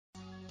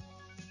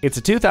It's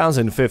a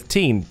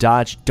 2015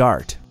 Dodge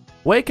Dart.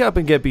 Wake up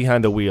and get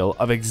behind the wheel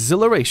of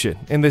exhilaration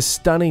in this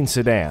stunning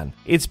sedan.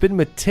 It's been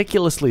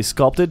meticulously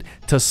sculpted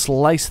to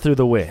slice through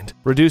the wind,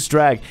 reduce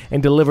drag,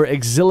 and deliver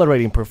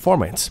exhilarating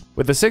performance.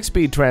 With a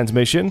 6-speed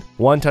transmission,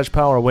 1-touch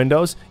power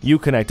windows,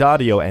 Uconnect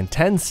audio, and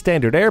 10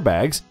 standard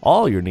airbags,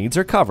 all your needs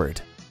are covered.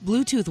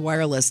 Bluetooth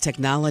wireless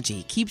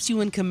technology keeps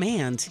you in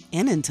command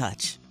and in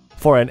touch.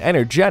 For an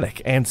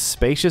energetic and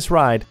spacious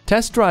ride,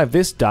 test drive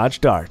this Dodge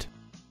Dart.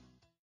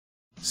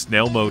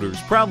 Snell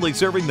Motors, proudly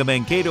serving the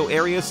Mankato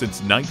area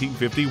since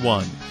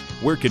 1951.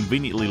 We're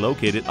conveniently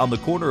located on the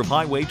corner of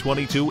Highway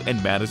 22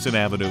 and Madison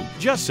Avenue,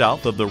 just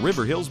south of the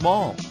River Hills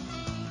Mall.